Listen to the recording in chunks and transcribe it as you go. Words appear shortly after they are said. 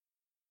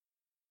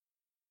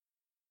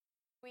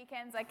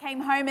Weekends, I came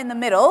home in the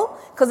middle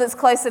because it's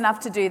close enough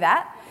to do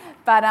that.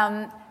 But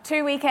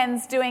 2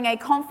 weekends doing a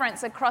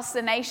conference across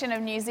the nation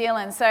of New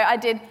Zealand. So I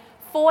did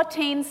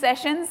 14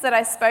 sessions that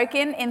I spoke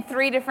in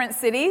 3 different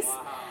cities.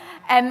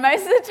 And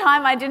most of the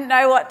time I didn't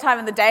know what time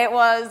of the day it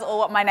was or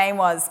what my name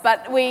was.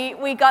 But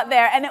we got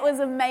there and it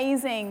was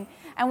amazing.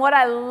 And what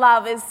I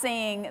love is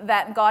seeing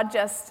that God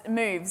just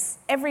moves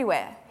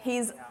everywhere.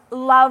 He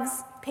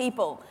loves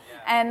people.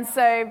 And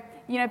so,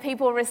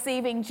 people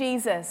receiving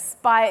Jesus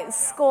by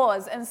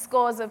scores and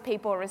scores of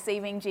people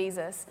receiving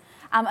Jesus.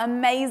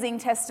 Amazing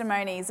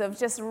testimonies of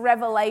just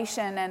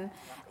revelation and,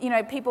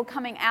 people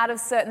coming out of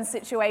certain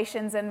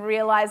situations and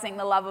realizing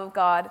the love of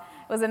God.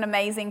 It was an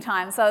amazing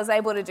time. So I was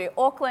able to do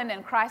Auckland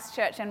and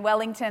Christchurch and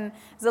Wellington. It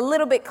was a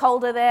little bit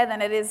colder there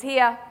than it is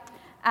here,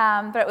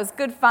 but it was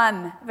good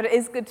fun. But it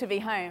is good to be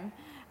home.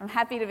 I'm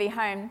happy to be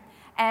home.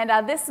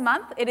 And this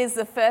month, it is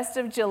the 1st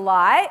of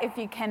July,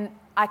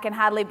 I can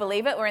hardly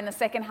believe it. We're in the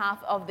second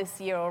half of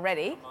this year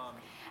already.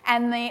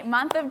 And the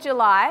month of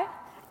July,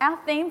 our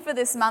theme for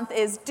this month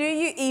is, Do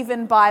You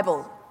Even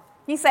Bible?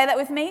 Can you say that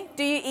with me?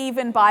 Do you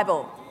even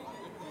Bible?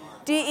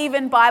 Do you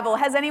even Bible?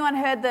 Has anyone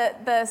heard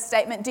the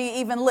statement, do you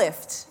even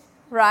lift?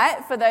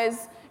 Right? For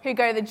those who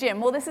go to the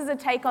gym. Well, this is a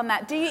take on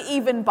that. Do you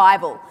even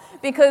Bible?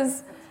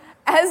 Because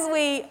as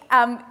we,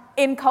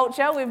 in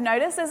culture, we've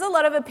noticed there's a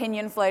lot of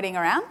opinion floating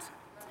around.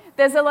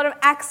 There's a lot of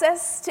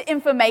access to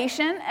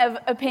information of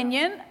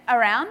opinion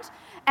around.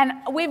 And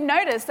we've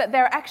noticed that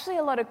there are actually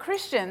a lot of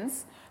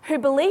Christians who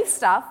believe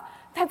stuff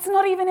that's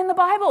not even in the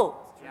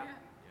Bible. Yeah.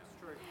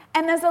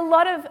 And there's a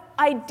lot of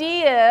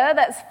idea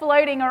that's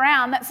floating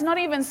around that's not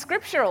even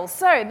scriptural.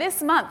 So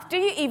this month, do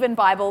you even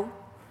Bible?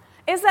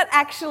 Is that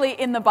actually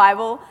in the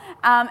Bible?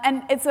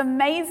 And it's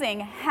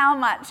amazing how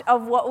much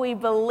of what we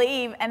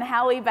believe and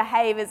how we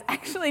behave is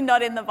actually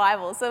not in the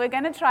Bible. So we're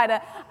going to try to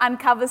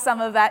uncover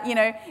some of that.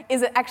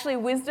 Is it actually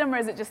wisdom or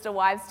is it just a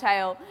wives'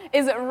 tale?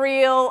 Is it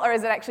real or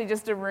is it actually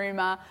just a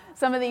rumor?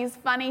 Some of these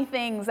funny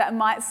things that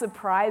might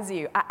surprise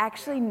you are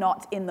actually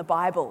not in the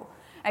Bible.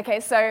 Okay,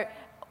 so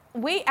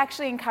we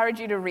actually encourage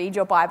you to read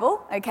your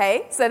Bible,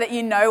 okay, so that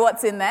you know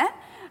what's in there.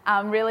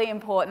 Really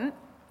important.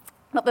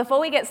 But before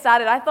we get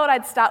started, I thought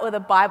I'd start with a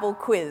Bible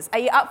quiz. Are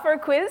you up for a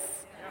quiz?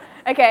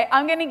 Okay,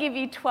 I'm going to give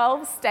you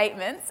 12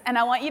 statements, and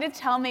I want you to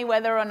tell me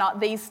whether or not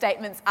these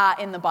statements are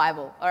in the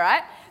Bible, all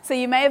right? So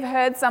you may have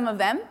heard some of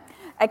them,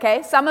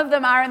 okay? Some of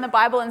them are in the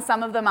Bible and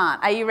some of them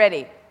aren't. Are you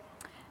ready?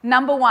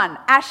 Number 1,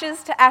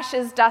 ashes to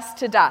ashes, dust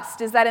to dust.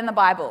 Is that in the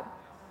Bible?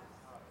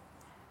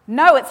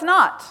 No, it's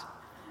not.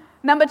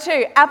 Number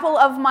 2, apple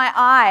of my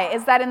eye.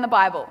 Is that in the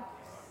Bible?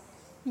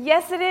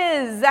 Yes, it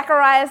is.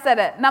 Zechariah said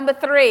it. Number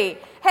 3,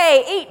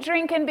 hey, eat,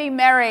 drink, and be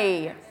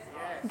merry. Yes.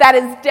 That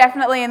is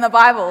definitely in the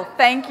Bible.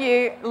 Thank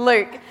you,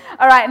 Luke.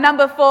 All right,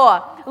 number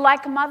 4,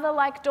 like mother,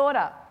 like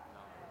daughter.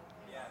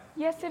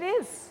 Yes, it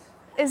is.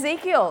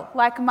 Ezekiel,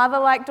 like mother,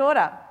 like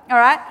daughter. All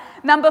right.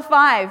 Number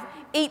 5,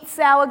 eat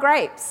sour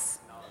grapes.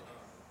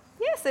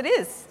 Yes, it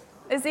is.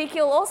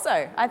 Ezekiel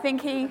also. I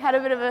think he had a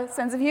bit of a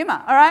sense of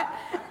humor. All right.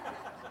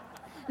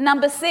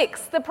 Number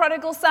 6, the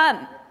prodigal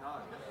son.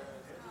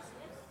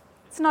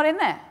 It's not in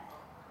there.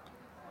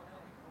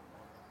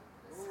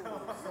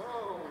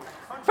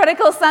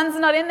 Prodigal son's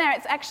not in there.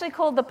 It's actually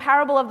called the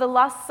parable of the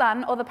lost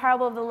son or the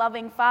parable of the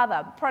loving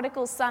father.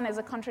 Prodigal son is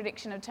a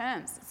contradiction of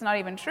terms. It's not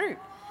even true.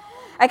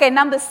 Okay,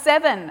 number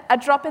 7, a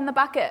drop in the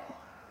bucket.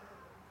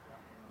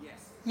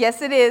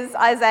 Yes, it is,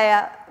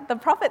 Isaiah. The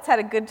prophets had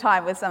a good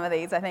time with some of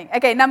these, I think.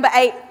 Okay, number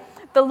 8,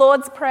 the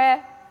Lord's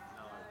Prayer.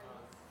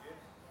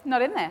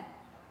 Not in there.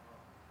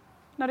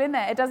 Not in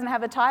there. It doesn't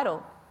have a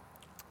title.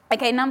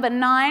 Okay, number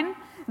 9,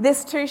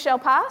 this too shall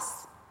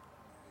pass.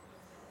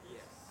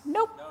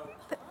 Nope.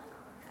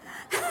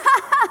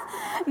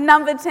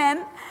 Number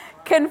 10,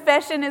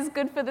 confession is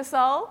good for the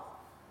soul.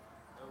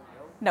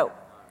 Nope.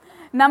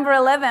 Number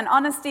 11,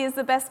 honesty is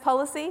the best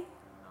policy.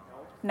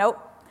 Nope.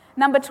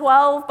 Number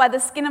 12, by the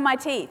skin of my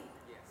teeth.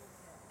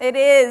 It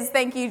is.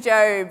 Thank you,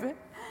 Job.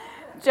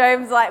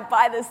 Job's like,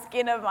 by the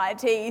skin of my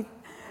teeth.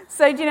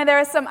 So, there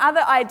are some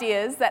other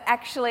ideas that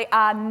actually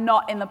are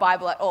not in the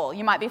Bible at all.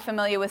 You might be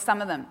familiar with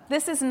some of them.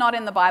 This is not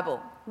in the Bible.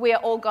 We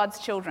are all God's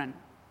children.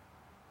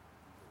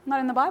 Not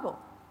in the Bible.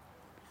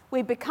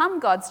 We become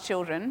God's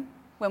children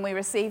when we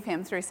receive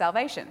Him through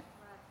salvation.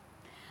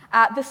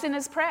 The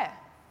sinner's prayer.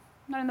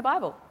 Not in the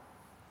Bible.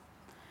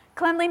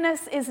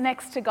 Cleanliness is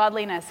next to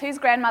godliness. Whose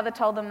grandmother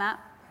told them that?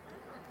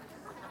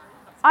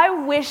 I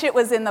wish it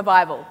was in the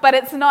Bible, but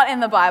it's not in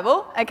the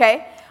Bible,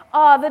 okay?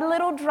 Oh, the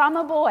little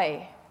drummer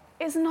boy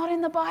is not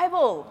in the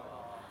Bible.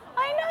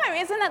 I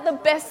know, isn't that the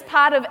best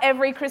part of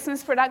every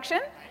Christmas production?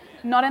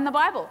 Not in the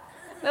Bible.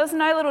 There was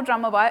no little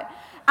drummer boy.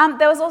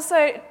 There was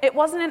also, it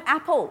wasn't an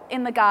apple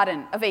in the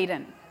Garden of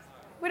Eden.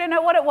 We don't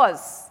know what it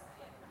was.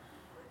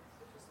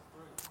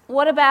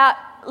 What about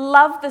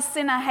love the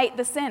sinner, hate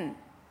the sin?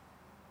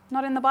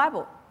 Not in the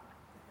Bible.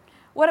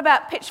 What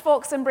about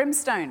pitchforks and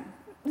brimstone?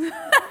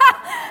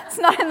 It's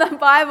not in the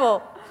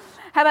Bible.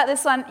 How about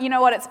this one? You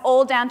know what? It's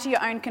all down to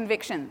your own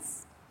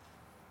convictions.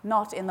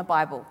 Not in the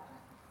Bible.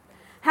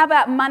 How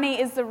about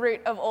money is the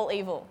root of all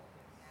evil?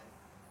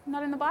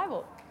 Not in the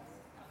Bible.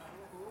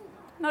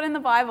 Not in the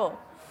Bible.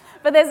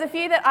 But there's a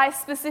few that I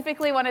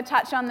specifically want to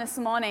touch on this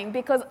morning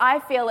because I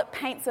feel it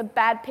paints a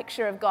bad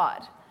picture of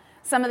God.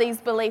 Some of these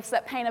beliefs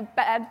that paint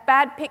a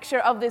bad picture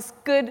of this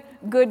good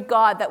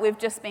God that we've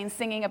just been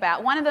singing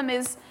about. One of them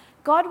is,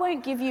 God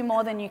won't give you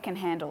more than you can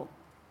handle.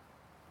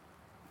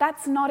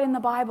 That's not in the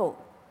Bible,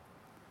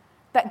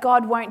 that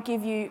God won't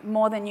give you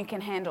more than you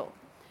can handle.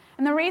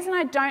 And the reason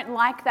I don't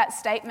like that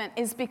statement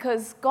is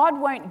because God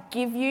won't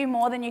give you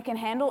more than you can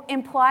handle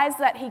implies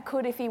that he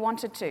could if he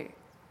wanted to.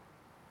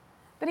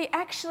 But he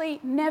actually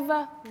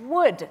never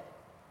would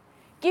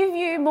give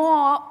you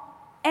more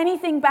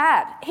anything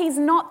bad. He's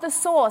not the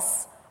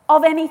source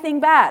of anything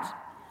bad.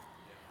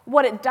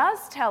 What it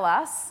does tell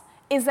us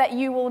is that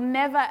you will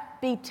never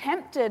be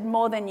tempted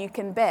more than you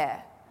can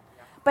bear.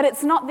 But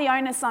it's not the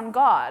onus on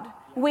God.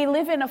 We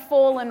live in a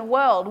fallen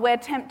world where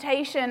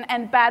temptation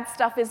and bad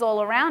stuff is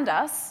all around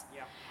us.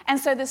 And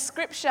so the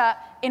scripture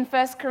in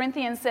 1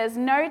 Corinthians says,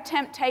 no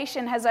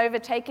temptation has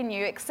overtaken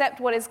you except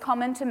what is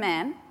common to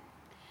man.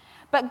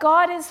 But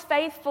God is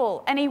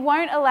faithful, and he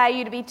won't allow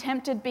you to be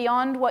tempted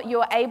beyond what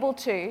you're able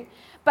to.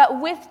 But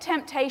with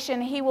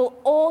temptation, he will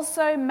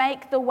also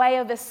make the way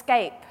of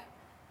escape,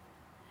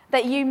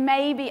 that you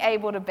may be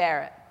able to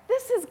bear it.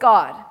 This is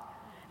God.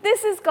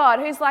 This is God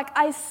who's like,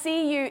 I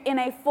see you in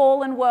a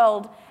fallen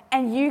world,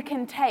 and you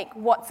can take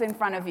what's in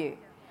front of you.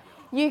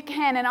 You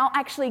can, and I'll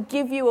actually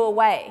give you a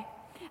way.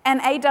 And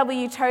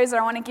A.W. Tozer,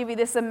 I want to give you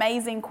this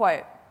amazing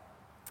quote.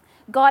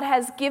 God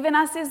has given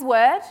us his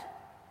word.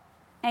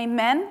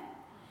 Amen.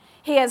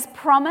 He has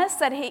promised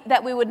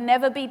that we would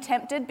never be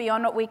tempted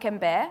beyond what we can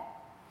bear.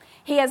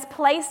 He has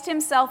placed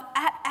himself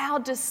at our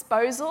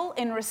disposal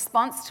in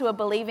response to a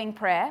believing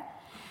prayer.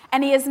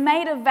 And he has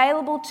made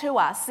available to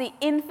us the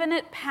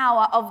infinite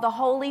power of the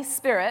Holy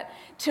Spirit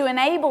to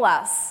enable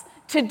us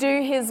to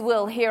do his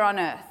will here on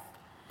earth.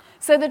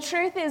 So the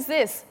truth is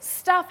this,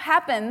 stuff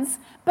happens,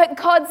 but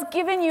God's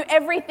given you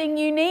everything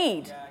you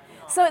need.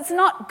 So it's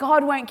not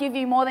God won't give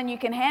you more than you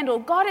can handle.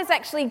 God is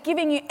actually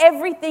giving you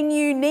everything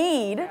you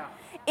need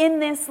in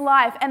this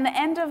life. And the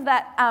end of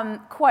that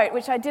quote,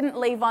 which I didn't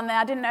leave on there,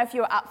 I didn't know if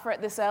you were up for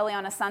it this early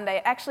on a Sunday,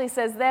 it actually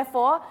says,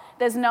 therefore,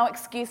 there's no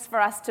excuse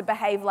for us to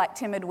behave like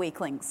timid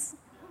weaklings.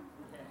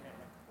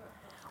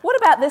 What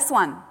about this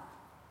one?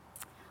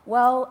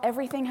 Well,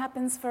 everything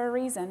happens for a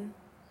reason.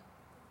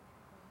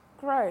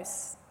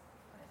 Gross.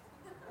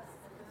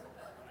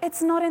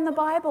 It's not in the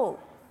Bible.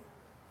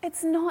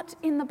 It's not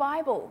in the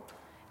Bible.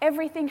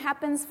 Everything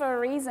happens for a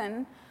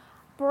reason.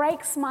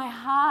 Breaks my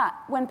heart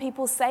when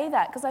people say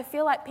that because I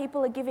feel like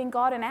people are giving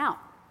God an out.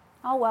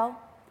 Oh, well,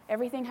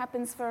 everything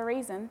happens for a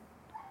reason.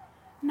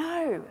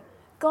 No,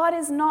 God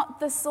is not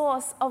the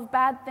source of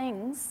bad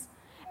things,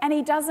 and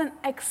he doesn't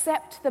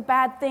accept the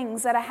bad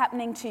things that are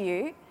happening to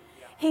you.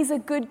 He's a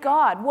good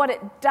God. What it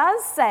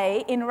does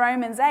say in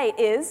Romans 8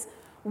 is,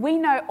 we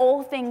know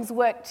all things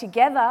work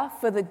together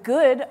for the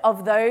good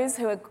of those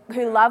who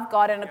love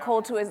God and are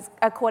called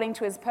according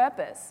to his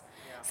purpose.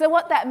 So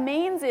what that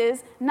means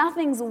is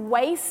nothing's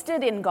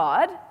wasted in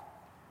God.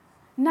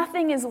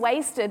 Nothing is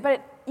wasted,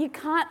 but you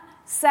can't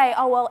say,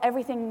 oh, well,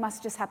 everything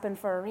must just happen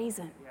for a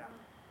reason.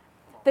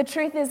 The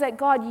truth is that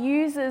God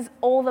uses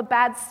all the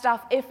bad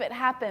stuff, if it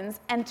happens,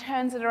 and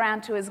turns it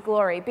around to his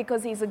glory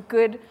because he's a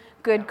good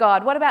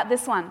God. What about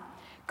this one?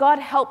 God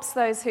helps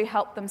those who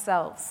help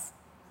themselves.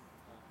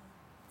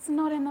 It's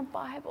not in the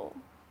Bible.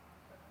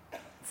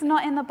 It's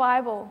not in the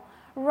Bible.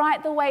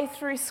 Right the way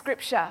through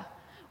Scripture,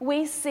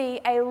 we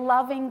see a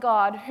loving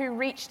God who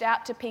reached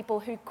out to people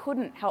who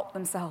couldn't help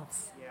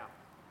themselves.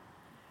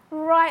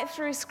 Right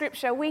through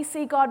Scripture, we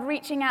see God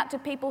reaching out to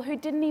people who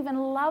didn't even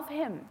love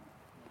him,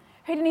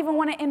 who didn't even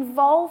want to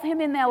involve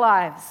him in their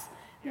lives.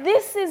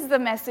 This is the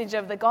message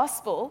of the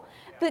gospel.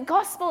 The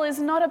gospel is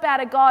not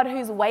about a God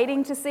who's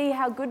waiting to see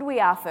how good we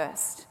are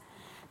first.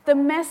 The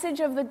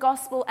message of the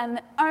gospel, and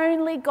the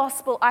only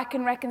gospel I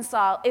can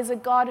reconcile, is a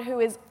God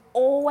who is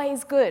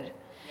always good.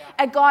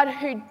 A God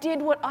who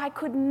did what I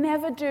could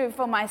never do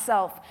for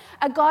myself.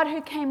 A God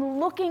who came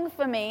looking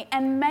for me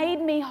and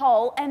made me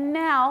whole and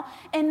now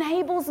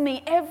enables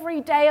me every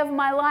day of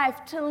my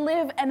life to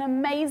live an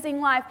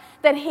amazing life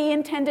that he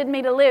intended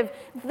me to live.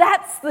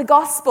 That's the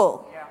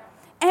gospel.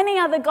 Any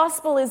other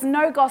gospel is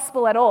no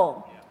gospel at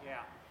all.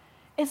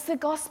 It's the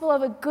gospel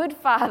of a good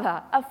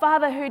father, a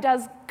father who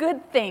does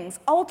good things.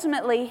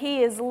 Ultimately,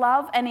 he is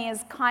love and he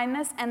is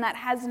kindness, and that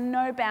has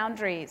no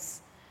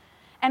boundaries.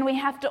 And we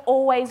have to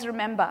always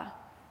remember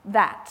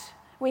that.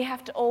 We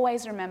have to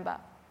always remember.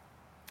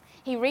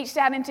 He reached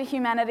out into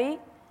humanity.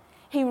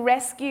 He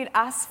rescued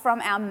us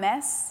from our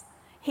mess.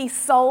 He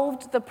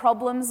solved the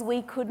problems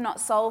we could not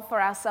solve for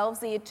ourselves,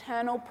 the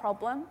eternal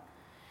problem.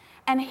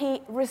 And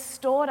he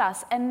restored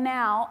us. And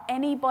now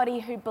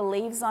anybody who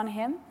believes on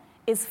him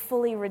is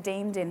fully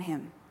redeemed in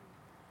him.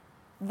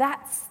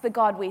 That's the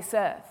God we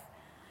serve.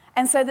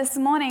 And so this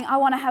morning, I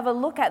want to have a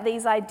look at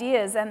these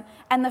ideas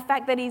and the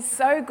fact that he's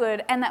so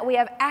good and that we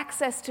have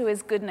access to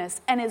his goodness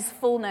and his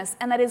fullness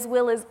and that his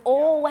will is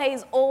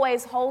always,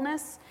 always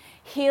wholeness,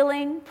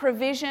 healing,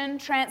 provision,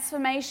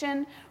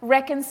 transformation,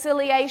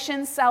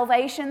 reconciliation,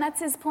 salvation. That's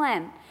his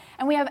plan.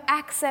 And we have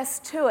access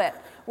to it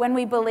when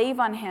we believe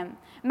on him.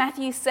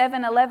 Matthew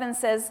 7:11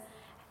 says,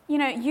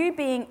 you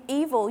being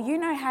evil, you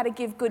know how to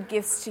give good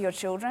gifts to your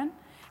children.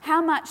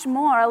 How much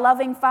more a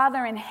loving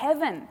Father in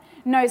heaven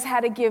knows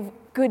how to give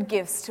good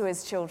gifts to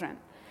his children.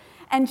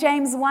 And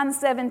James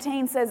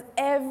 1:17 says,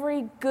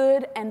 every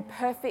good and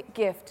perfect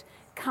gift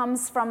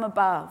comes from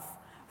above,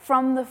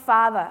 from the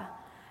Father,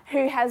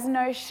 who has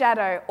no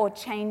shadow or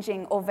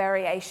changing or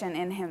variation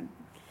in him.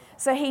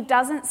 So he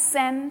doesn't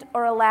send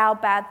or allow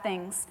bad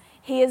things.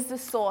 He is the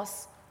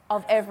source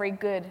of every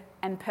good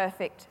and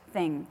perfect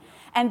thing.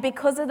 And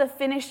because of the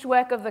finished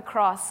work of the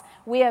cross,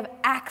 we have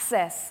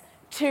access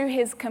to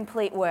his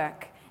complete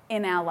work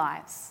in our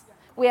lives.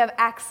 We have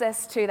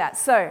access to that.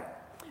 So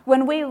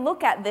when we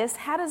look at this,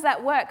 how does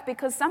that work?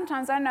 Because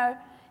sometimes I know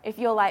if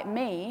you're like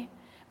me,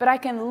 but I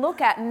can look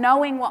at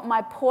knowing what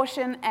my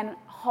portion and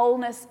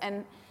wholeness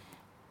and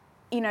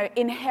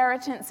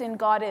inheritance in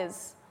God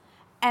is.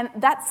 And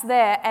that's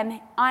there, and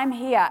I'm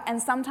here.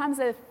 And sometimes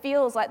it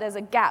feels like there's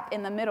a gap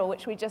in the middle,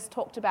 which we just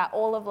talked about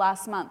all of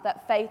last month,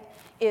 that faith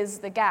is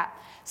the gap.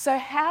 So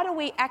how do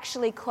we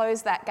actually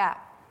close that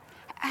gap?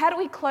 How do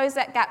we close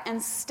that gap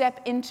and step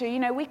into,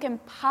 we can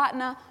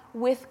partner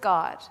with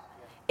God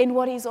in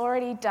what he's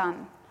already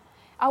done.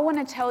 I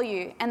want to tell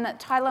you, and the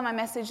title of my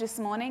message this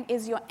morning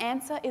is your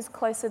answer is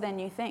closer than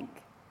you think.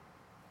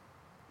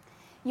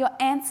 Your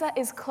answer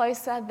is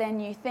closer than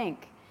you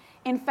think.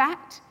 In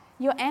fact,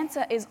 your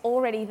answer is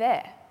already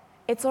there.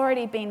 It's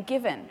already been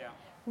given. Yeah.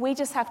 We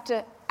just have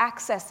to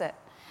access it.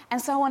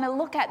 And so I want to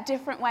look at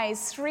different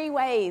ways, 3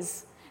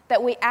 ways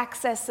that we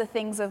access the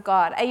things of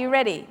God. Are you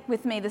ready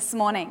with me this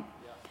morning?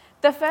 Yeah.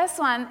 The first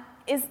one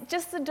is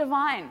just the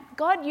divine.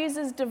 God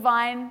uses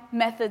divine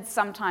methods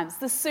sometimes,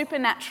 the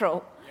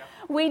supernatural. Yeah.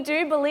 We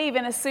do believe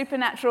in a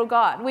supernatural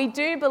God. We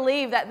do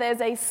believe that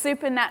there's a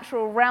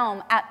supernatural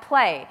realm at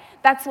play.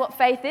 That's what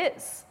faith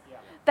is.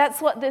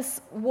 That's what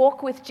this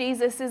walk with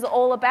Jesus is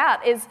all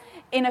about. Is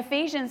in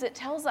Ephesians it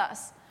tells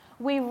us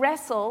we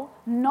wrestle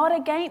not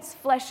against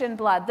flesh and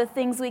blood, the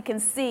things we can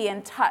see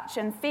and touch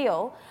and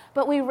feel,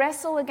 but we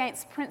wrestle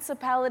against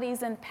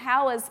principalities and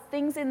powers,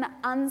 things in the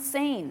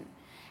unseen.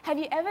 Have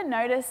you ever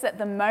noticed that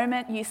the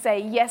moment you say,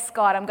 yes,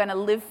 God, I'm going to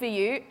live for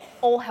you,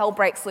 all hell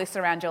breaks loose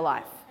around your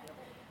life?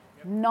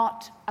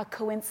 Not a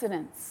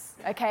coincidence,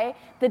 okay?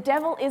 The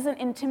devil isn't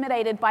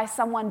intimidated by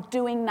someone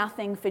doing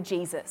nothing for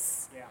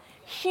Jesus.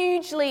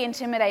 Hugely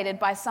intimidated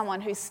by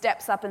someone who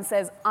steps up and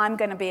says, I'm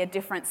going to be a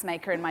difference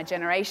maker in my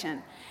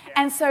generation.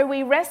 And so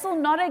we wrestle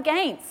not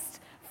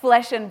against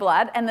flesh and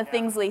blood and the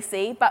things we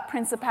see, but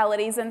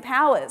principalities and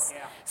powers.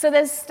 So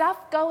there's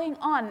stuff going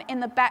on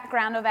in the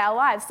background of our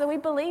lives. So we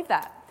believe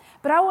that.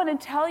 But I want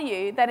to tell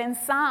you that in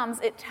Psalms,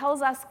 it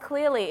tells us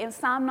clearly in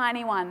Psalm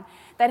 91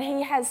 that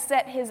he has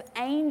set his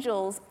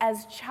angels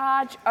as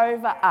charge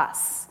over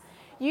us.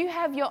 You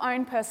have your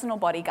own personal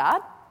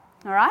bodyguard,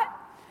 all right?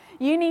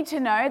 You need to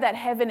know that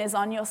heaven is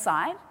on your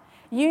side.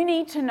 You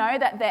need to know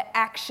that they're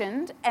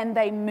actioned and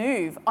they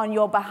move on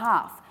your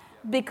behalf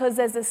because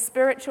there's a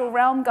spiritual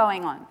realm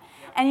going on.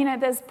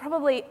 And there's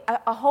probably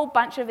a whole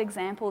bunch of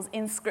examples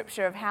in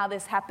Scripture of how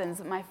this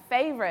happens. My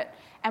favorite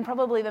and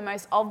probably the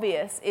most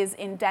obvious is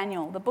in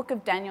Daniel. The book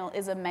of Daniel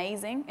is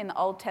amazing in the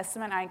Old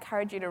Testament. I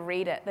encourage you to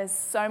read it. There's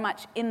so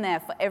much in there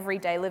for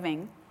everyday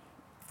living.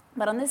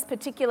 But on this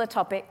particular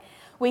topic,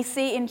 we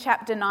see in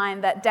chapter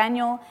 9 that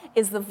Daniel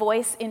is the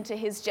voice into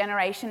his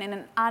generation in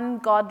an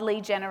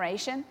ungodly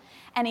generation.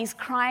 And he's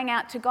crying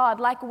out to God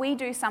like we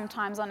do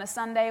sometimes on a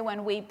Sunday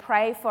when we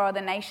pray for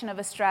the nation of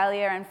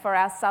Australia and for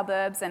our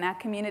suburbs and our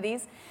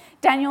communities.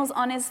 Daniel's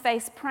on his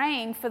face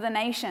praying for the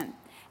nation.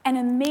 And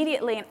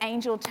immediately an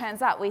angel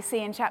turns up, we see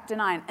in chapter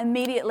 9.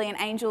 Immediately an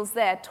angel's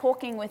there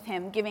talking with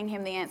him, giving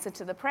him the answer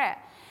to the prayer.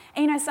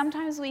 And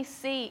sometimes we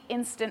see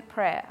instant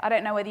prayer. I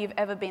don't know whether you've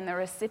ever been the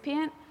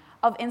recipient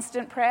of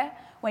instant prayer,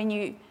 when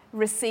you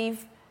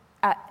receive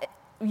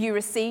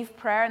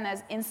prayer and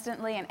there's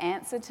instantly an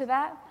answer to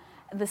that,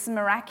 this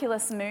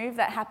miraculous move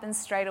that happens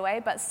straight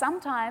away. But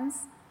sometimes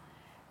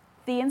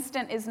the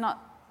instant is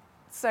not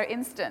so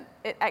instant.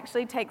 It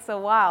actually takes a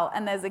while,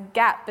 and there's a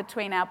gap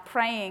between our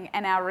praying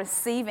and our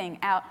receiving,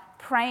 our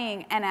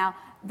praying and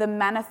the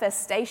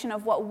manifestation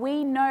of what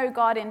we know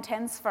God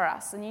intends for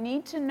us. And you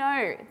need to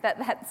know that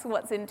that's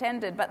what's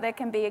intended, but there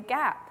can be a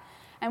gap.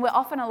 And we're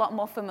often a lot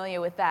more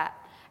familiar with that.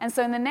 And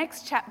so in the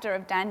next chapter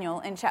of Daniel,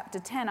 in chapter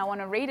 10, I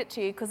want to read it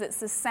to you because it's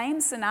the same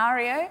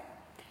scenario,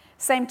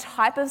 same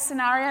type of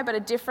scenario, but a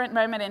different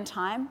moment in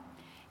time.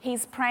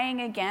 He's praying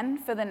again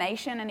for the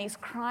nation and he's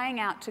crying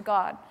out to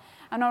God.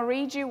 And I'll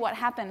read you what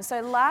happened.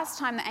 So last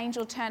time the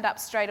angel turned up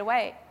straight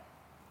away.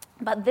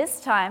 But this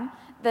time,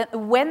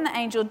 when the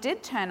angel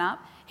did turn up,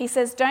 he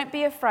says, don't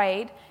be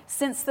afraid.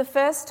 Since the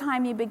first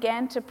time you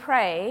began to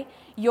pray,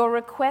 your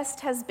request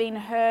has been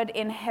heard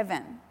in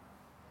heaven.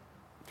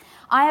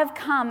 I have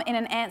come in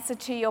an answer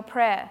to your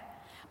prayer.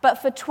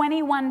 But for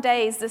 21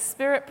 days, the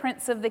spirit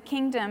prince of the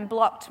kingdom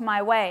blocked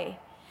my way.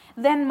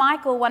 Then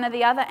Michael, one of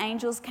the other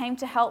angels, came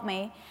to help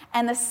me,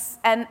 and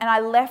I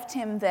left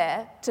him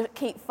there to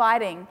keep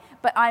fighting,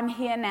 but I'm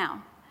here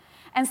now.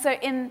 And so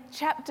in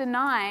chapter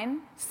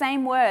 9,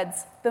 same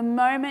words. The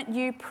moment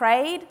you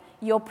prayed,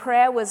 your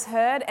prayer was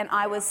heard and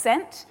I was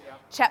sent. Yeah.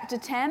 Chapter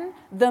 10,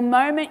 the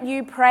moment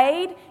you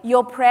prayed,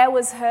 your prayer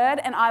was heard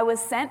and I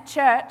was sent.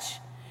 Church,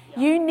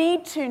 you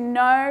need to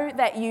know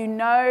that you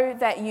know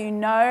that you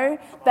know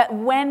that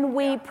when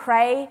we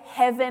pray,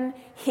 heaven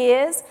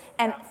hears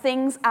and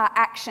things are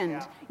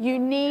actioned. You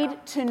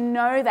need to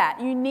know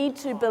that. You need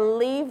to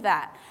believe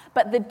that.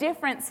 But the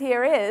difference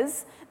here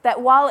is that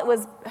while it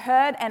was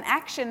heard and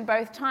actioned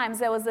both times,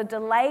 there was a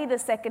delay the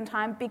second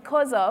time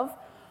because of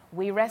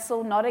we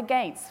wrestle not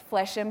against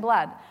flesh and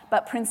blood,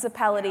 but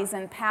principalities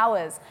and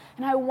powers.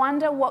 And I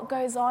wonder what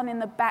goes on in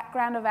the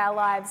background of our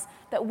lives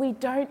that we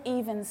don't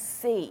even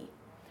see,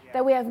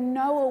 that we have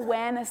no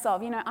awareness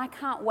of. I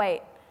can't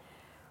wait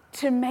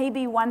to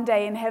maybe one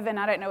day in heaven,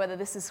 I don't know whether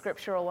this is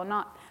scriptural or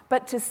not,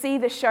 but to see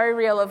the show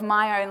reel of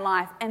my own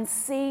life and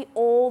see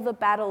all the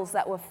battles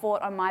that were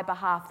fought on my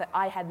behalf that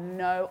I had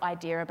no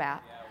idea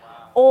about.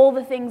 All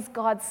the things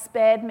God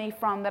spared me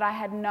from that I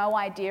had no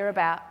idea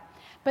about.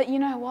 But you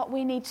know what?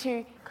 We need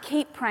to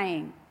keep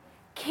praying,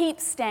 keep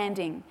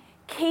standing,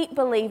 keep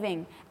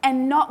believing,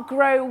 and not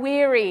grow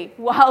weary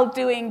while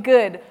doing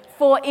good,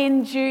 for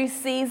in due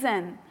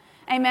season.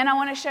 Amen. I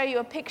want to show you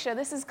a picture.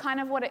 This is kind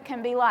of what it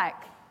can be like.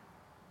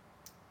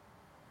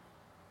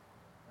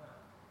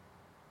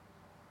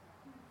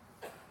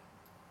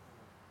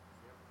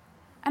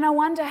 And I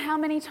wonder how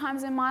many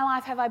times in my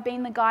life have I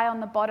been the guy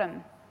on the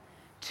bottom?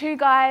 Two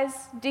guys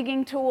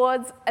digging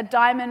towards a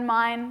diamond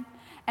mine,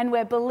 and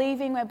we're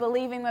believing,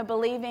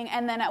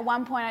 and then at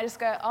one point I just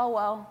go, oh,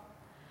 well,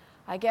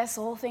 I guess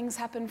all things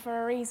happen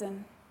for a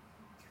reason.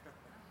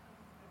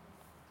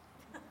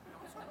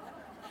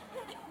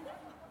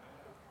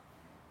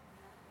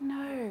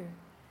 No.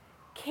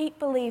 Keep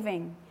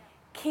believing,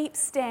 keep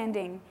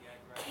standing,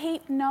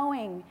 keep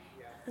knowing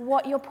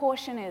what your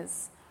portion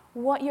is,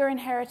 what your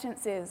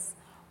inheritance is,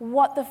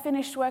 what the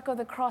finished work of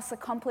the cross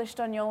accomplished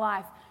on your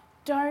life.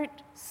 Don't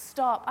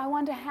stop. I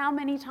wonder how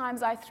many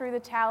times I threw the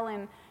towel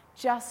in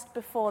just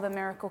before the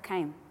miracle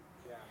came.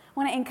 I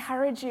want to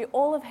encourage you,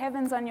 all of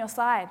heaven's on your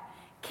side.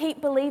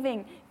 Keep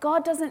believing.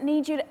 God doesn't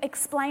need you to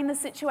explain the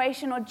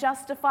situation or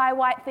justify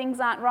why things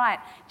aren't right.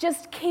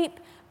 Just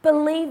keep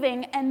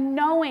believing and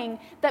knowing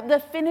that the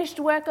finished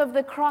work of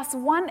the cross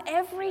won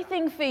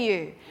everything for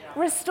you,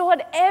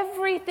 restored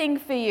everything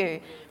for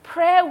you.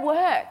 Prayer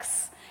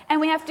works,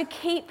 and we have to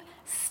keep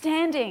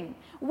standing.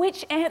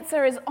 Which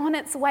answer is on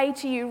its way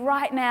to you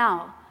right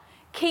now?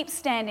 Keep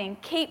standing,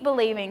 keep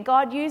believing.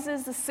 God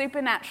uses the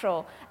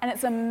supernatural, and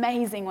it's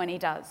amazing when he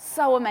does.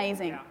 So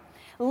amazing.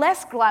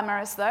 Less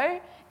glamorous,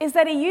 though, is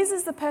that he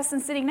uses the person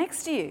sitting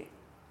next to you.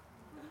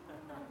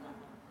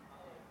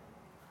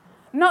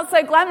 Not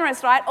so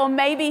glamorous, right? Or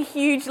maybe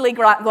hugely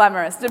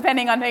glamorous,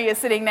 depending on who you're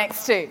sitting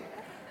next to.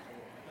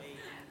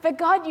 But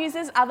God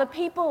uses other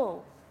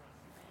people.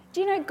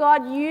 Do you know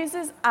God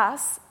uses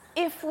us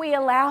if we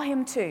allow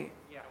him to?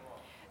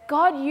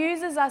 God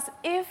uses us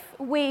if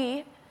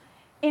we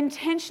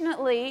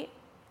intentionally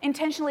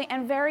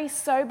and very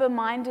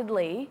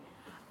sober-mindedly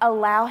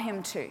allow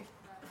him to.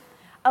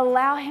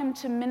 Allow him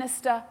to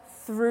minister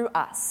through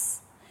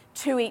us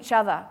to each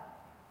other.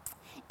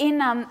 In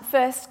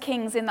 1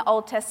 Kings in the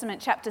Old Testament,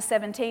 chapter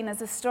 17,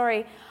 there's a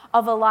story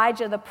of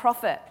Elijah the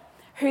prophet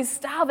who's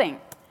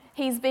starving.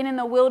 He's been in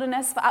the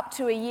wilderness for up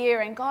to a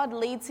year, and God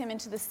leads him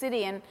into the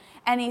city,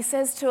 and he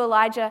says to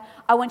Elijah,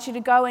 I want you to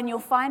go and you'll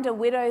find a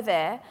widow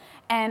there,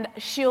 and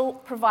she'll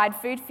provide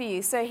food for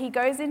you. So he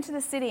goes into the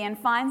city and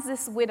finds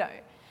this widow,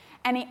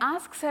 and he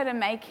asks her to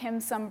make him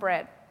some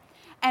bread.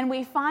 And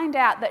we find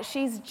out that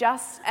she's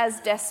just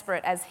as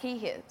desperate as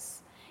he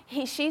is.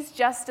 She's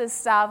just as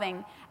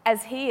starving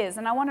as he is.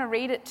 And I want to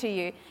read it to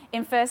you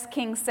in 1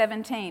 Kings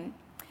 17.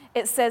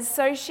 It says,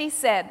 So she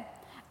said,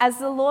 As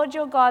the Lord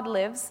your God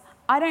lives,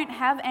 I don't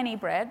have any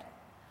bread,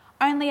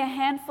 only a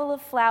handful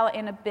of flour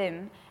in a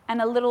bin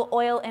and a little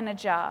oil in a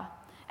jar.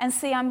 And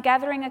see, I'm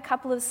gathering a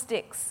couple of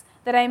sticks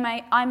that I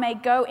may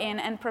go in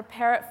and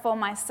prepare it for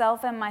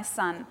myself and my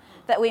son,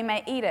 that we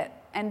may eat it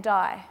and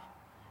die.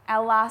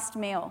 Our last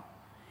meal.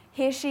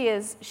 Here she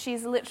is.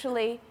 She's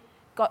literally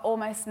got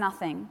almost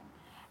nothing.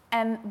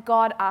 And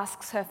God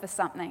asks her for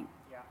something.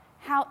 Yeah.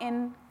 How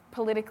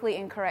politically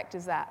incorrect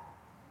is that?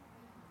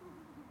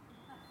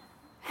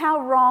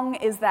 How wrong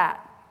is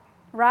that?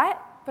 Right?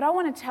 But I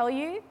want to tell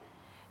you,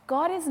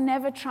 God is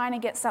never trying to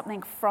get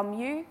something from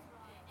you.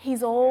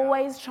 He's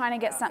always trying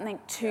to get something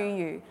to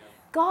you.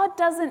 God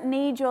doesn't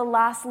need your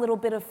last little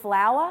bit of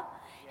flour.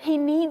 He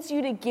needs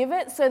you to give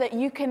it so that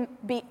you can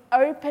be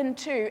open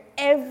to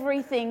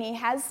everything he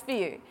has for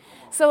you.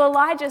 So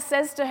Elijah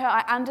says to her,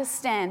 I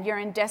understand you're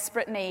in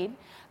desperate need,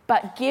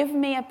 but give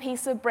me a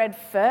piece of bread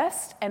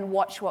first and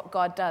watch what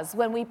God does.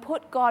 When we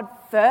put God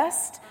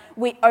first,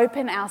 we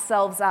open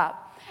ourselves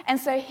up. And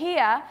so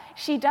here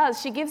she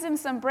gives him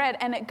some bread,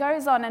 and it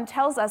goes on and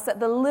tells us that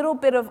the little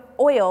bit of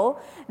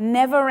oil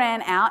never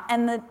ran out,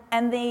 and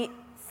the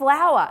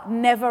flour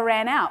never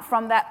ran out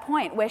from that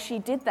point where she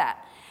did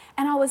that.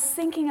 And I was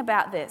thinking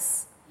about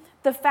this,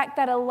 the fact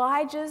that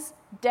Elijah's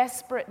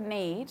desperate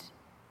need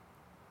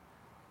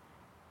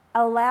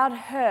allowed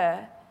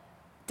her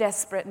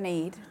desperate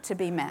need to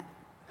be met.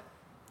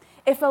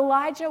 If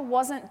Elijah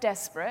wasn't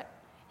desperate,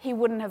 he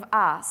wouldn't have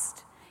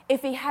asked.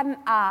 If he hadn't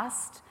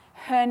asked,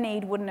 her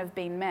need wouldn't have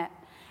been met.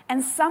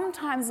 And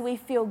sometimes we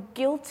feel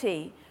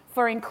guilty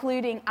for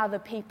including other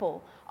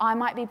people. I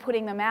might be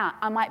putting them out.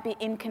 I might be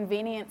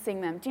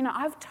inconveniencing them. Do you know,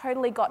 I've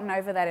totally gotten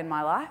over that in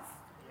my life.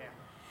 Yeah.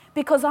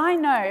 Because I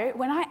know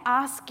when I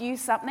ask you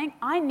something,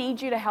 I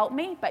need you to help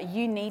me, but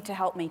you need to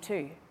help me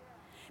too.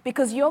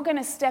 Because you're going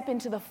to step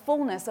into the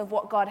fullness of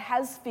what God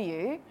has for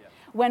you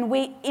when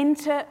we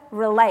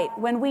interrelate,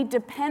 when we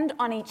depend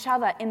on each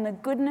other in the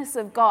goodness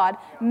of God.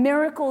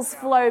 Miracles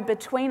flow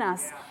between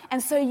us.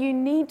 And so you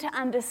need to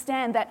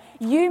understand that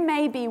you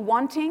may be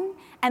wanting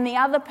and the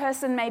other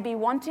person may be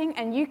wanting,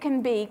 and you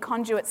can be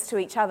conduits to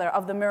each other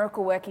of the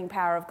miracle working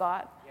power of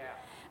God.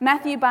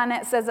 Matthew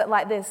Barnett says it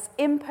like this: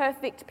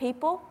 imperfect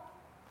people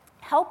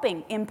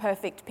helping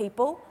imperfect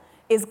people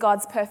is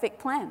God's perfect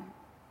plan.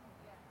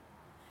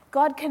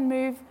 God can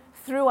move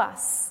through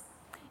us.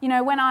 You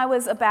know, when I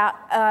was about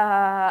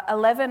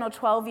 11 or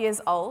 12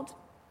 years old,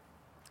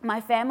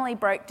 my family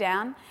broke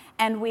down,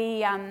 and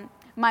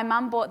my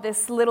mum bought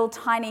this little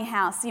tiny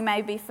house. You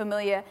may be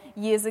familiar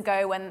years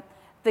ago when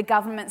the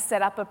government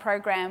set up a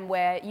program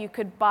where you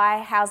could buy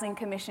Housing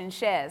Commission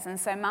shares. And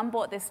so mum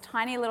bought this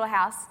tiny little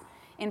house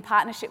in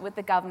partnership with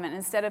the government.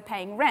 Instead of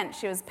paying rent,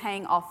 she was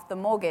paying off the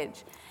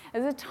mortgage. It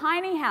was a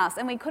tiny house,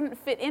 and we couldn't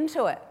fit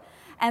into it.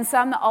 And so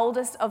I'm the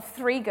oldest of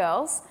 3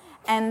 girls.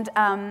 And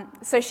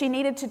so she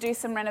needed to do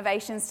some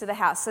renovations to the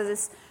house. So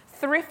this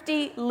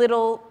thrifty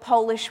little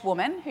Polish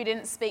woman who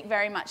didn't speak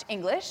very much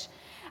English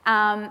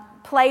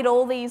played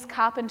all these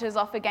carpenters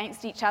off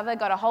against each other,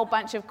 got a whole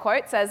bunch of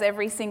quotes, as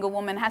every single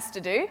woman has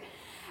to do.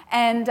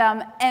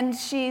 And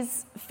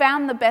she's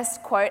found the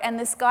best quote, and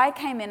this guy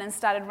came in and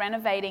started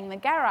renovating the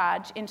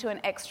garage into an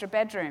extra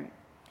bedroom.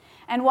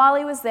 And while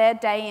he was there,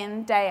 day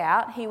in, day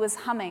out, he was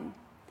humming.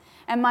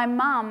 And my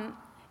mum,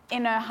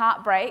 in her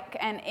heartbreak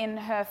and in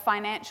her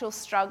financial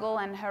struggle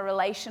and her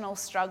relational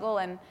struggle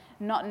and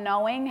not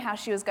knowing how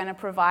she was going to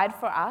provide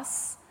for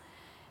us,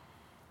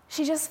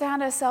 she just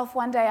found herself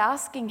one day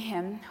asking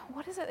him,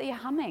 "What is it that you're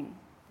humming?"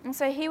 And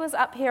so he was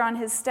up here on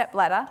his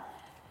stepladder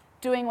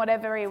doing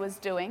whatever he was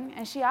doing,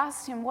 and she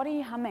asked him, "What are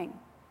you humming?"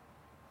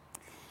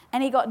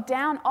 And he got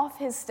down off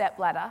his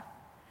stepladder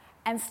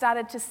and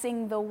started to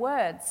sing the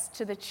words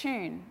to the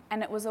tune,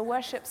 and it was a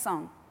worship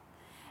song.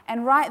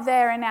 And right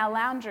there in our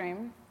lounge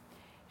room,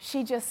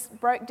 she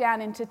just broke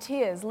down into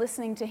tears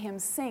listening to him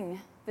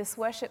sing this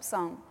worship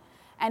song.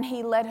 And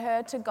he led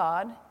her to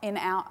God in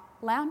our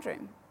lounge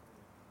room.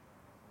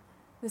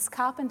 This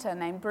carpenter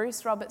named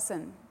Bruce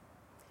Robertson,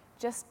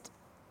 just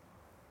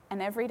an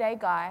everyday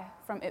guy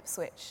from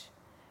Ipswich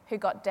who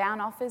got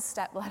down off his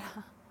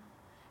stepladder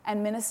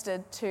and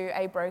ministered to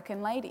a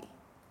broken lady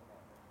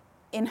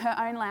in her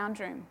own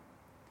lounge room.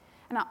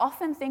 And I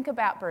often think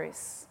about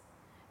Bruce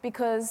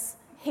because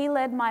he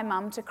led my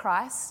mum to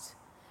Christ.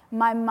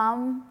 My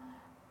mum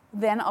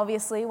then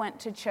obviously went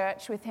to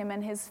church with him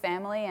and his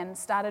family and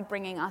started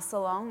bringing us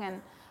along,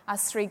 and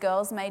us 3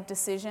 girls made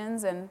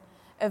decisions, and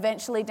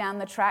eventually down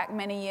the track,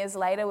 many years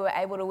later, we were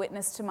able to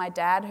witness to my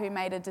dad, who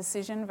made a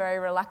decision very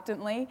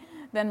reluctantly.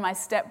 Then my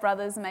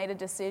stepbrothers made a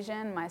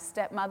decision, my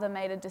stepmother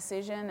made a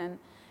decision, and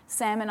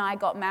Sam and I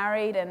got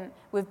married, and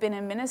we've been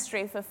in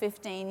ministry for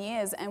 15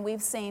 years, and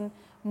we've seen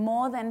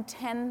more than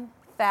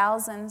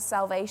 10,000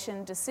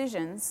 salvation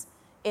decisions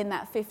in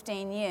that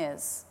 15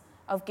 years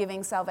of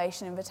giving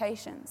salvation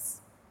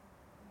invitations.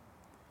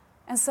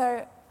 And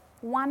so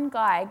one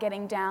guy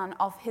getting down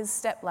off his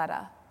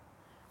stepladder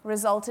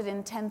resulted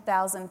in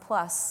 10,000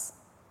 plus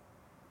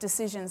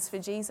decisions for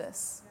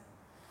Jesus.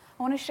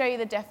 I want to show you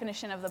the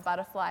definition of the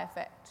butterfly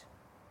effect.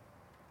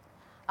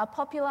 A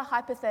popular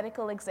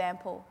hypothetical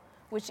example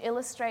which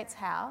illustrates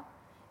how,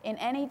 in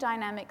any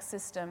dynamic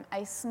system,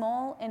 a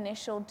small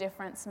initial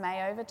difference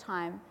may over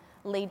time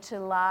lead to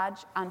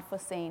large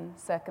unforeseen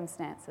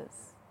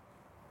circumstances.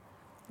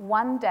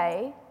 One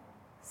day,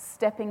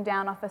 stepping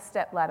down off a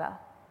stepladder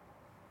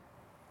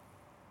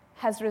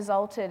has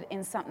resulted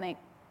in something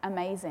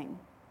amazing.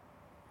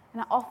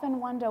 And I often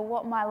wonder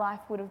what my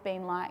life would have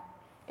been like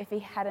if he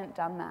hadn't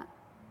done that.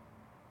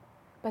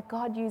 But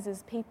God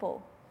uses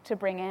people to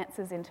bring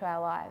answers into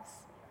our lives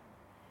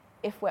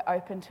if we're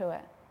open to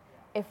it,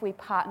 if we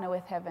partner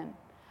with heaven.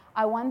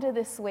 I wonder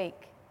this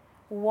week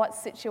what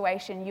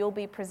situation you'll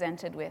be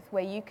presented with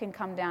where you can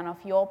come down off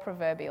your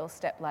proverbial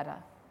stepladder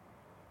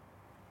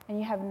and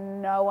you have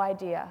no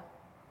idea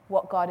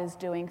what God is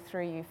doing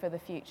through you for the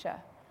future.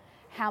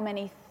 How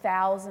many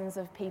thousands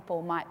of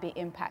people might be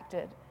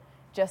impacted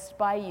just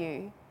by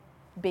you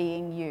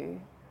being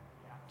you,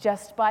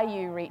 just by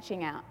you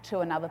reaching out to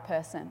another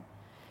person.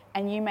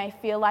 And you may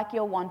feel like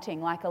you're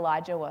wanting, like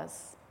Elijah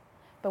was,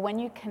 But when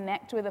you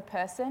connect with a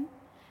person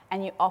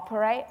and you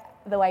operate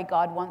the way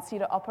God wants you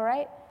to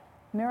operate,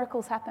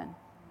 miracles happen.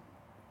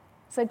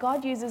 So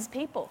God uses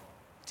people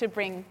to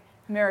bring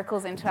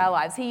miracles into our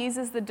lives. He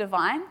uses the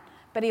divine,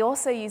 but he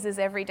also uses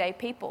everyday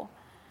people.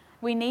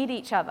 We need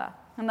each other.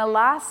 And the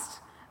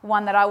last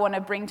one that I want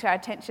to bring to our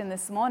attention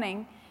this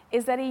morning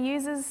is that he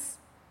uses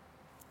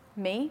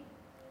me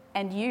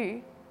and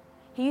you.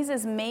 He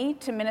uses me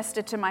to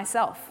minister to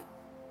myself.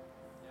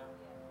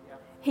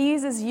 He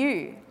uses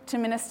you to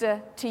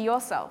minister to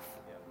yourself.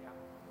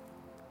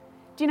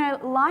 Do you know,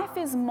 life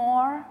is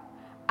more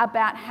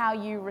about how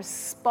you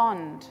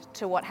respond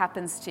to what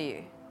happens to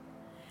you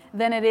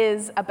than it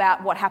is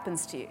about what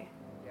happens to you.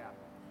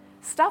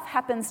 Stuff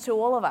happens to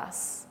all of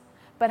us,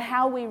 but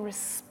how we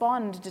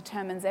respond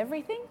determines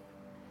everything,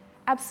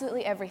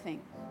 absolutely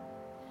everything.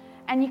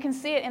 And you can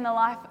see it in the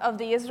life of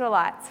the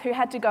Israelites, who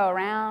had to go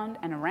around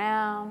and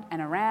around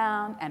and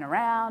around and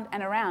around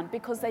and around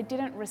because they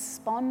didn't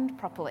respond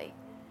properly.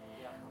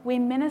 We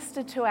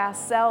minister to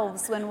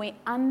ourselves when we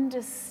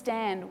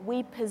understand,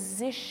 we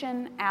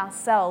position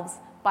ourselves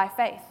by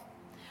faith.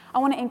 I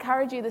want to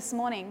encourage you this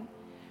morning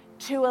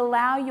to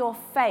allow your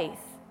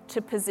faith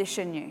to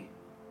position you.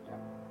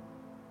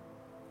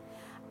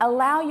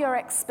 Allow your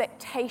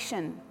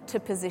expectation to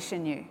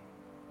position you.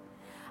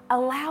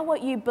 Allow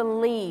what you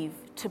believe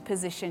to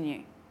position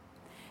you.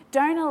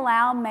 Don't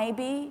allow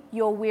maybe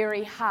your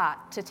weary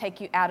heart to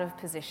take you out of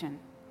position.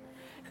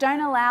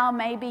 Don't allow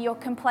maybe your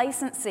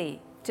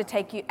complacency to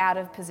take you out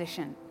of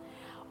position.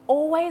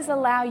 Always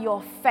allow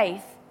your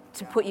faith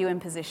to put you in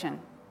position.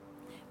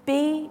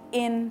 Be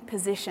in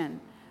position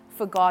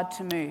for God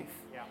to move.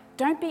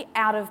 Don't be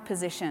out of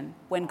position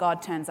when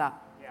God turns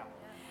up.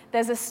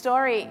 There's a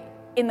story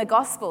in the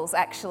Gospels,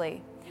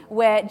 actually,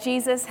 where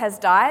Jesus has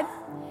died,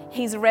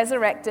 he's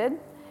resurrected,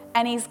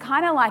 and he's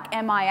kind of like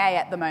MIA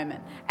at the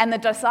moment. And the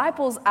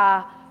disciples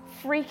are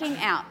freaking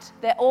out.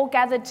 They're all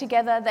gathered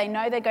together. They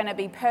know they're going to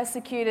be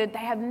persecuted. They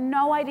have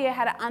no idea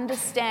how to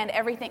understand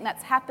everything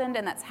that's happened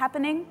and that's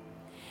happening.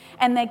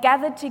 And they're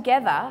gathered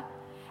together,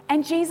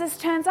 and Jesus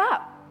turns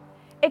up.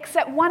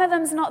 Except one of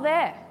them's not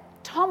there.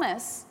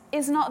 Thomas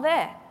is not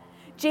there.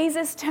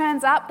 Jesus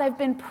turns up. They've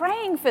been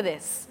praying for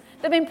this.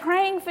 They've been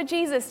praying for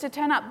Jesus to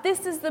turn up.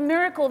 This is the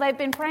miracle they've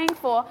been praying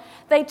for.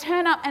 They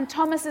turn up and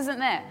Thomas isn't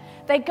there.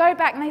 They go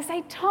back and they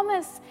say,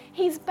 Thomas,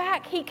 he's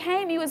back. He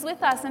came. He was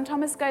with us. And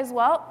Thomas goes,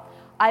 well,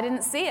 I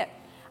didn't see it.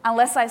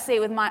 Unless I see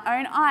it with my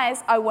own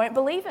eyes, I won't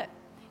believe it.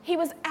 He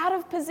was out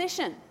of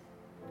position.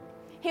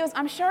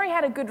 I'm sure he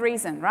had a good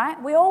reason,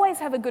 right? We always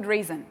have a good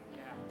reason.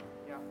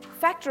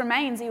 Fact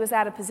remains, he was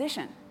out of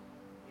position.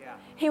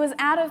 He was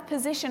out of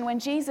position when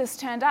Jesus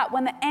turned up,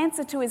 when the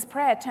answer to his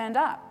prayer turned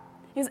up.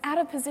 He was out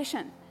of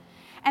position.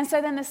 And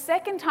so then the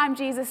second time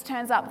Jesus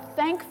turns up,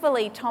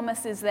 thankfully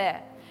Thomas is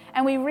there.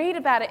 And we read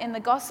about it in the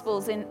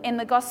Gospels, in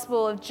the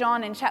Gospel of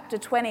John in chapter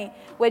 20,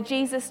 where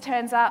Jesus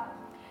turns up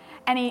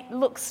and he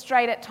looks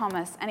straight at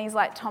Thomas and he's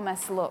like,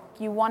 Thomas, look,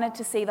 you wanted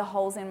to see the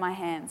holes in my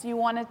hands. You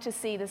wanted to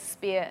see the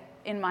spear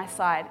in my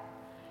side.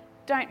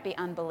 Don't be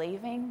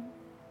unbelieving.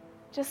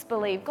 Just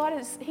believe.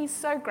 He's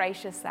so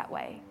gracious that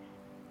way.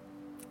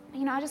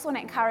 You know, I just want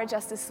to encourage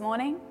us this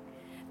morning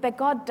that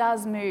God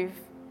does move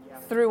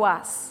through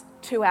us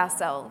to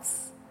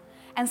ourselves.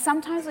 And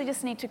sometimes we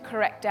just need to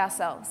correct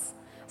ourselves.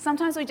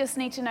 Sometimes we just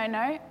need to know,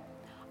 no,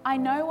 I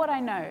know what I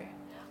know.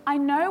 I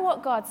know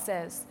what God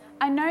says.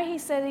 I know he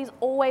said he's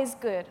always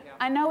good.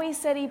 I know he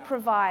said he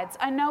provides.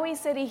 I know he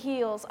said he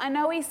heals. I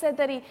know he said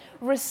that he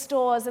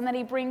restores and that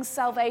he brings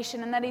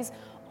salvation and that he's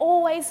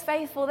always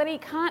faithful, that he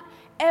can't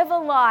ever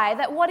lie,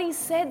 that what he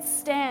said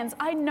stands.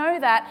 I know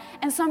that.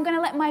 And so I'm going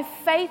to let my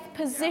faith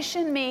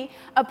position me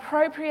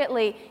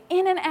appropriately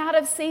in and out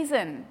of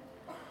season,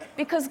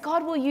 because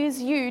God will use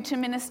you to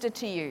minister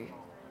to you.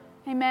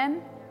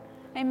 Amen?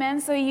 Amen?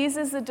 So he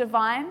uses the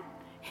divine,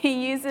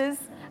 he uses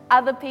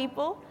other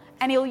people,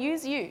 and he'll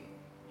use you.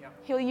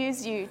 He'll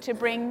use you to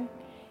bring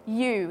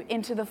you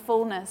into the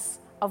fullness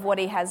of what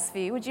he has for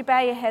you. Would you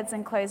bow your heads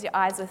and close your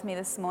eyes with me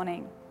this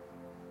morning?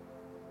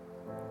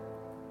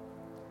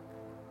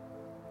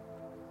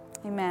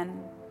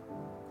 Amen.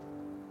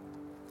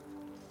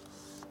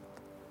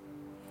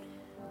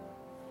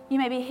 You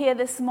may be here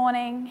this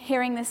morning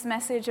hearing this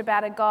message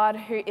about a God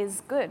who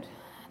is good,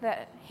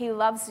 that he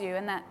loves you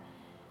and that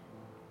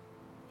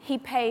he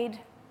paid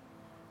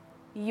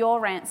your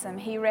ransom.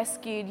 He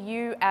rescued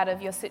you out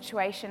of your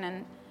situation,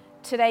 and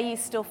today you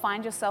still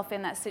find yourself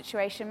in that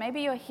situation.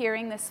 Maybe you're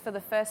hearing this for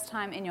the first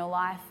time in your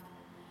life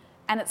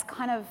and it's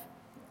kind of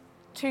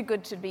too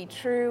good to be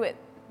true. It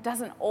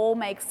doesn't all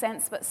make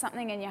sense, but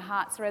something in your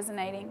heart's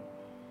resonating.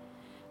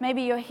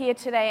 Maybe you're here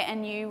today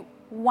and you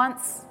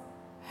once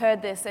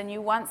heard this and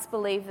you once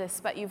believed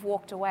this, but you've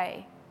walked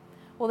away.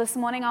 Well, this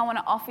morning I want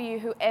to offer you,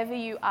 whoever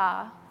you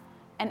are,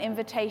 an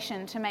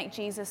invitation to make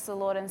Jesus the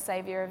Lord and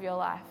Savior of your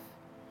life.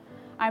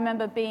 I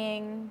remember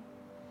being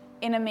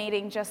in a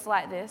meeting just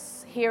like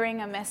this,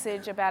 hearing a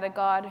message about a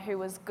God who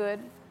was good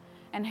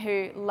and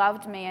who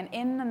loved me, and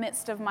in the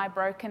midst of my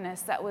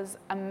brokenness, that was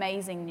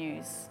amazing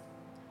news.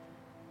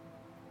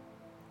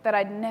 that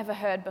I'd never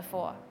heard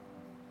before.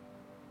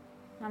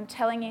 I'm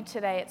telling you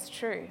today, it's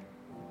true.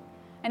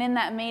 And in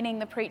that meeting,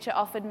 the preacher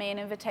offered me an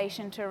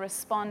invitation to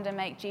respond and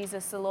make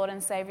Jesus the Lord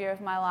and Savior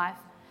of my life.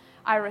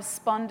 I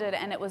responded,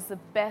 and it was the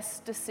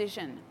best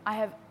decision I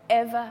have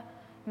ever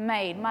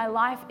made. My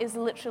life is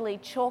literally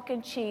chalk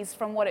and cheese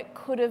from what it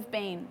could have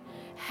been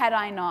had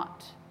I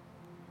not.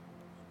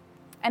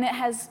 And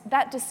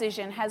that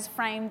decision has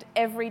framed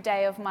every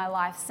day of my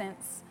life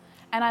since.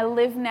 And I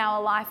live now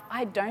a life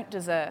I don't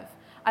deserve.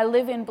 I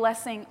live in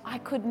blessing I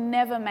could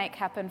never make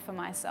happen for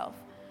myself.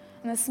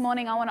 And this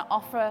morning I want to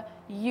offer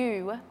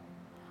you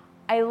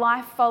a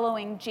life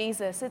following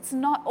Jesus. It's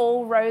not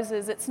all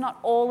roses, it's not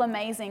all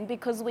amazing,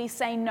 because we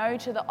say no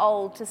to the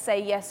old to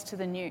say yes to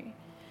the new.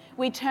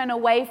 We turn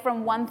away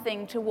from one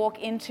thing to walk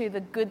into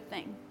the good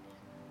thing.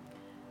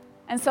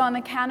 And so on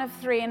the count of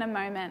 3 in a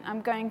moment,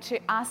 I'm going to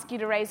ask you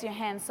to raise your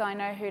hand so I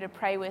know who to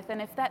pray with.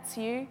 And if that's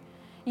you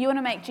want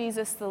to make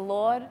Jesus the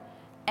Lord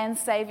and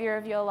Savior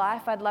of your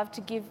life, I'd love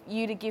to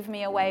give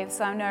me a wave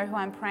so I know who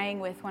I'm praying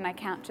with when I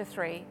count to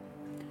 3.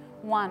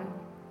 1,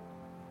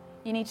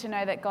 you need to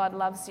know that God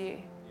loves you.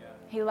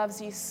 He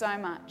loves you so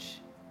much.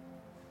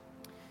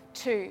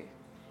 2,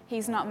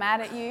 He's not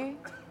mad at you.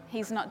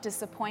 He's not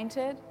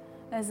disappointed.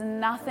 There's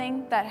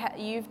nothing that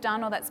you've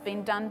done or that's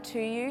been done to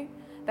you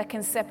that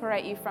can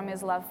separate you from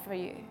His love for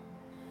you.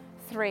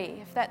 3,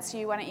 if that's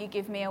you, why don't you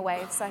give me a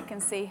wave so I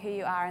can see who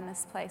you are in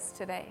this place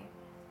today.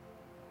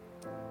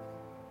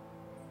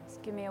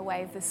 Just give me a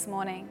wave this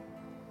morning.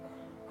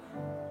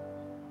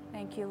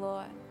 Thank you,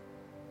 Lord.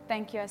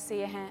 Thank you, I see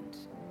your hand.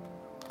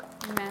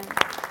 Amen.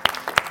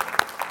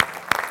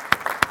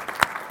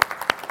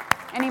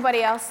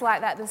 Anybody else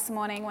like that this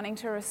morning, wanting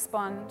to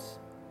respond?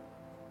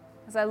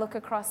 As I look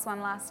across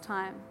one last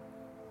time.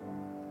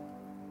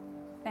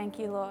 Thank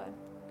you, Lord.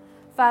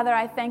 Father,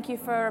 I thank you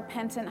for a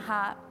repentant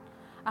heart,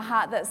 a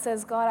heart that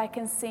says, God, I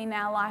can see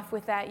now life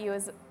without you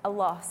as a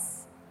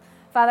loss.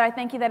 Father, I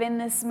thank you that in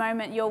this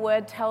moment your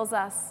word tells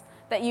us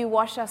that you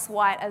wash us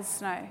white as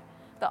snow.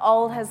 The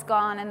old has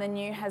gone and the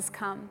new has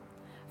come.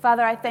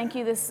 Father, I thank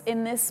you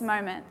in this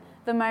moment,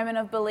 the moment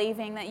of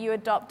believing that you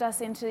adopt us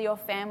into your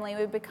family.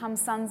 We become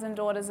sons and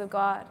daughters of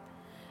God.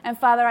 And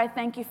Father, I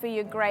thank you for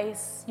your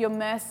grace, your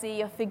mercy,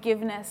 your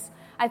forgiveness.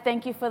 I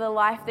thank you for the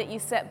life that you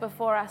set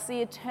before us,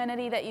 the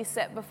eternity that you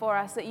set before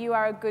us, that you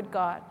are a good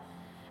God.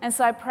 And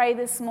so I pray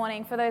this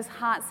morning for those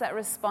hearts that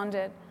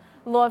responded,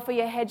 Lord, for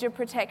your hedge of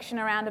protection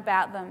around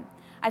about them.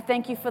 I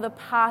thank you for the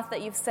path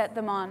that you've set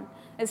them on.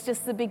 It's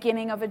just the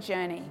beginning of a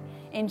journey.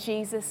 In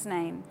Jesus'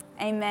 name,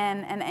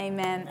 amen and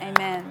amen,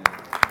 amen.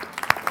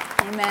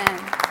 Amen.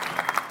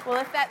 Well,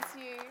 if that's you.